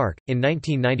in the park. In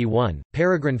 1991,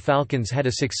 peregrine falcons had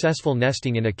a successful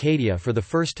nesting in Acadia for the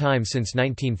first time since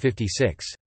 1956.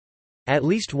 At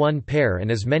least 1 pair and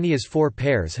as many as 4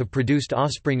 pairs have produced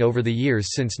offspring over the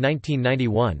years since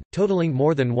 1991, totaling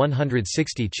more than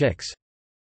 160 chicks.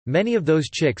 Many of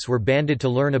those chicks were banded to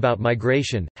learn about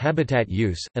migration, habitat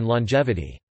use, and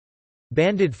longevity.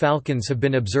 Banded falcons have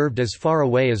been observed as far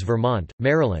away as Vermont,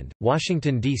 Maryland,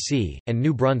 Washington, D.C., and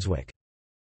New Brunswick.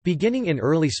 Beginning in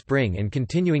early spring and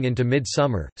continuing into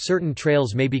mid-summer, certain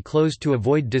trails may be closed to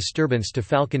avoid disturbance to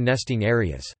falcon nesting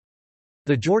areas.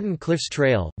 The Jordan Cliffs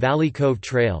Trail, Valley Cove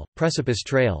Trail, Precipice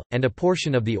Trail, and a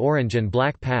portion of the Orange and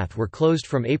Black Path were closed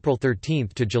from April 13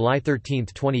 to July 13,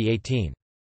 2018.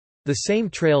 The same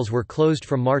trails were closed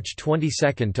from March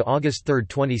 22 to August 3,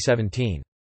 2017.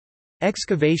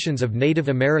 Excavations of Native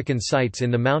American sites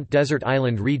in the Mount Desert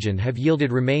Island region have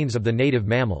yielded remains of the native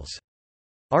mammals.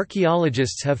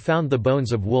 Archaeologists have found the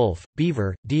bones of wolf,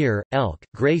 beaver, deer, elk,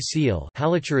 gray seal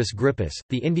Halichoerus grypus,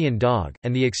 the Indian dog,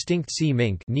 and the extinct sea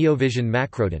mink Neovision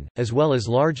macrodon, as well as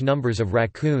large numbers of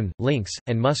raccoon, lynx,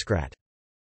 and muskrat.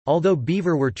 Although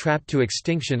beaver were trapped to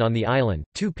extinction on the island,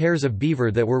 2 pairs of beaver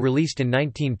that were released in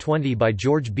 1920 by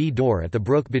George B. Dorr at the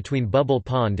brook between Bubble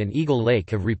Pond and Eagle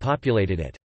Lake have repopulated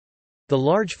it. The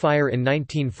large fire in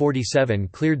 1947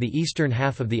 cleared the eastern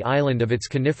half of the island of its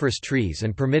coniferous trees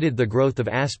and permitted the growth of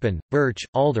aspen, birch,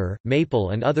 alder,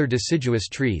 maple and other deciduous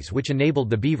trees which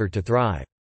enabled the beaver to thrive.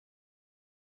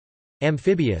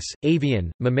 Amphibious,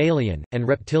 avian, mammalian, and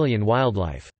reptilian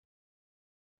wildlife.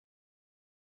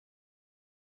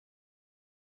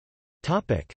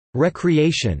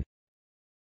 Recreation.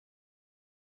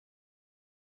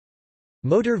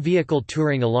 Motor vehicle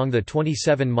touring along the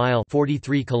 27-mile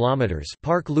 (43 kilometers)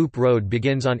 Park Loop Road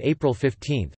begins on April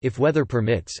 15, if weather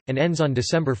permits, and ends on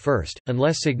December 1,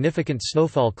 unless significant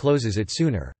snowfall closes it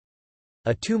sooner.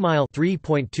 A 2-mile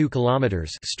 (3.2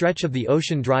 kilometers) stretch of the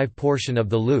Ocean Drive portion of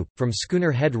the loop, from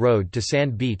Schooner Head Road to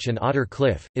Sand Beach and Otter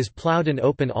Cliff, is plowed and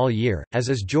open all year, as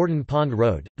is Jordan Pond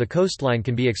Road. The coastline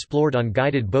can be explored on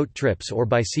guided boat trips or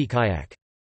by sea kayak.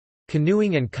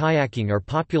 Canoeing and kayaking are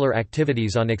popular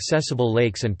activities on accessible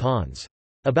lakes and ponds.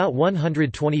 About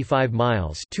 125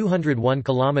 miles (201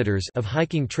 kilometers) of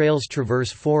hiking trails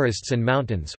traverse forests and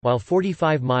mountains, while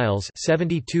 45 miles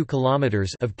 (72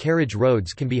 kilometers) of carriage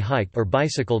roads can be hiked or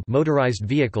bicycled. Motorized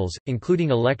vehicles, including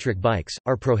electric bikes,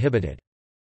 are prohibited.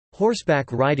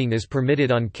 Horseback riding is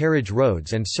permitted on carriage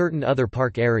roads and certain other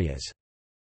park areas.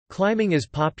 Climbing is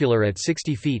popular at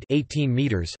 60 feet (18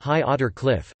 meters) high Otter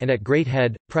Cliff, and at Great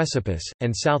Head, Precipice,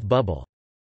 and South Bubble.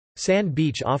 Sand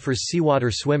Beach offers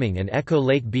seawater swimming and Echo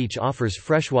Lake Beach offers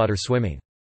freshwater swimming.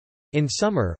 In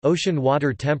summer, ocean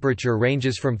water temperature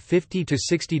ranges from 50 to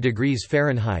 60 degrees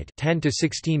Fahrenheit 10 to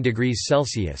 16 degrees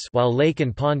Celsius, while lake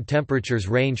and pond temperatures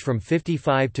range from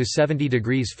 55 to 70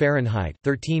 degrees Fahrenheit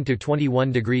 13 to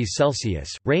 21 degrees Celsius.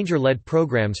 Ranger-led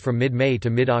programs from mid-May to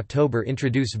mid-October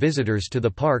introduce visitors to the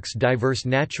park's diverse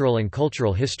natural and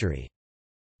cultural history.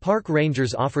 Park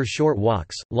rangers offer short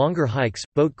walks, longer hikes,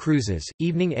 boat cruises,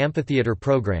 evening amphitheater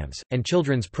programs, and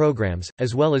children's programs,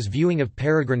 as well as viewing of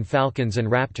peregrine falcons and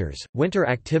raptors. Winter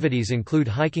activities include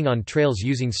hiking on trails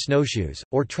using snowshoes,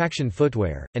 or traction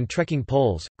footwear, and trekking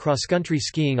poles, cross-country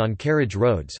skiing on carriage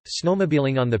roads,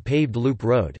 snowmobiling on the paved loop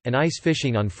road, and ice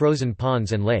fishing on frozen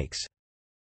ponds and lakes.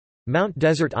 Mount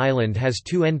Desert Island has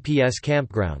 2 NPS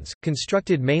campgrounds,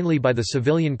 constructed mainly by the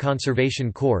Civilian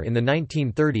Conservation Corps in the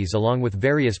 1930s along with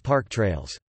various park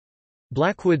trails.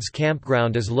 Blackwoods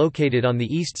Campground is located on the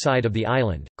east side of the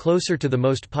island, closer to the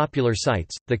most popular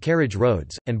sites, the carriage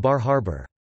roads, and Bar Harbor.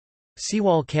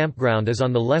 Seawall Campground is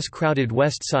on the less crowded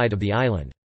west side of the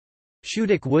island.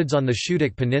 Schoodic Woods on the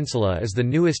Schoodic Peninsula is the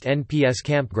newest NPS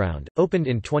campground, opened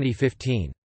in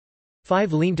 2015.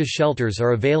 5 lean-to shelters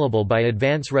are available by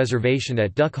advance reservation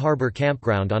at Duck Harbor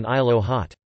Campground on Isle aux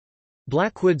Hauts.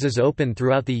 Blackwoods is open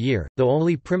throughout the year, though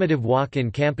only primitive walk-in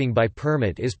camping by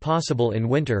permit is possible in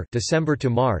winter December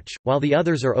to March, while the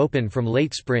others are open from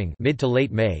late spring mid to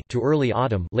late May to early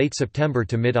autumn late September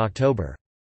to mid-October.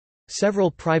 Several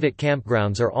private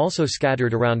campgrounds are also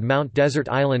scattered around Mount Desert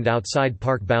Island outside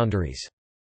park boundaries.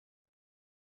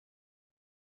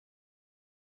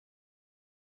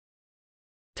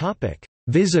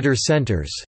 Visitor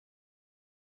centers.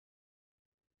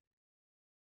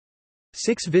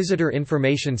 6 visitor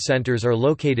information centers are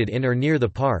located in or near the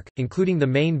park, including the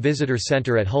main visitor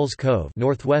center at Hulls Cove,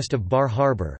 northwest of Bar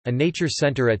Harbor, a nature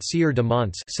center at Sieur de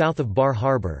Monts, south of Bar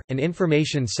Harbor, an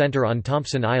information center on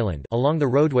Thompson Island, along the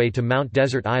roadway to Mount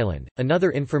Desert Island,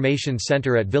 another information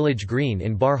center at Village Green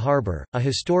in Bar Harbor, a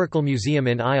historical museum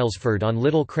in Islesford on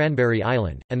Little Cranberry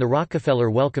Island, and the Rockefeller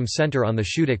Welcome Center on the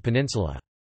Schoodic Peninsula.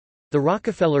 The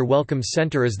Rockefeller Welcome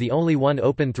Center is the only one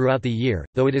open throughout the year,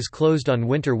 though it is closed on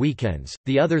winter weekends,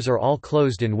 the others are all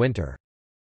closed in winter.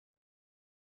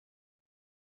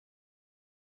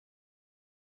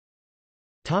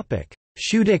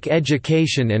 Schoodic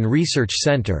Education and Research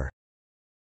Center.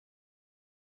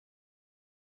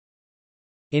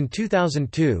 In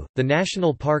 2002, the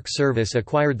National Park Service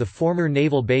acquired the former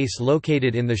naval base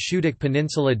located in the Schoodic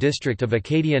Peninsula district of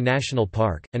Acadia National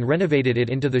Park, and renovated it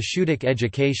into the Schoodic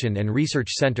Education and Research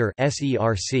Center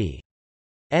 (SERC).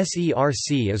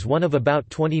 SERC is one of about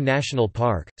 20 National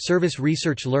Park Service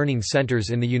research learning centers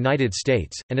in the United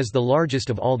States, and is the largest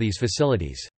of all these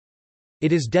facilities.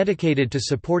 It is dedicated to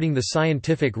supporting the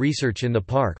scientific research in the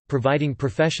park, providing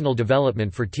professional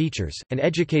development for teachers, and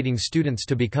educating students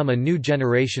to become a new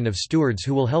generation of stewards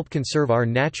who will help conserve our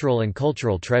natural and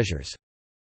cultural treasures.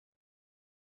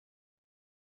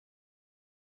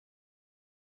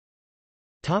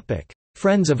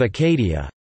 Friends of Acadia.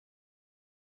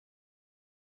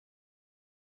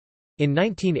 In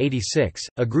 1986,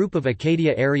 a group of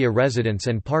Acadia area residents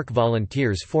and park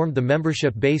volunteers formed the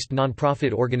membership-based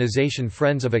nonprofit organization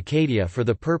Friends of Acadia for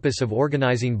the purpose of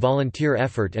organizing volunteer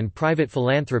effort and private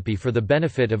philanthropy for the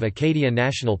benefit of Acadia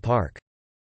National Park.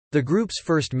 The group's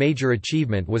first major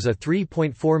achievement was a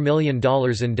 $3.4 million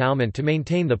endowment to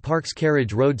maintain the park's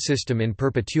carriage road system in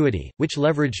perpetuity, which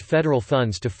leveraged federal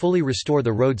funds to fully restore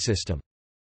the road system.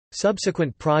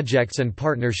 Subsequent projects and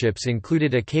partnerships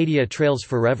included Acadia Trails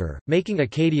Forever, making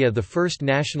Acadia the first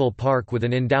national park with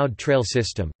an endowed trail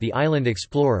system, the Island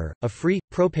Explorer, a free,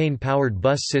 propane-powered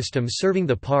bus system serving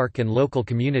the park and local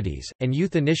communities, and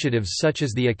youth initiatives such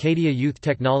as the Acadia Youth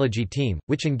Technology Team,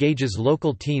 which engages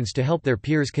local teens to help their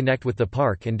peers connect with the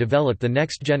park and develop the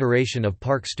next generation of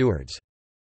park stewards.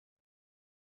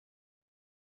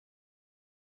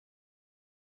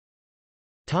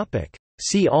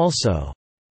 See also: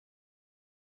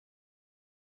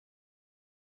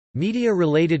 Media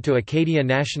related to Acadia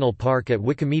National Park at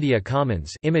Wikimedia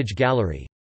Commons image gallery.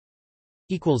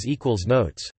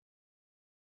 Notes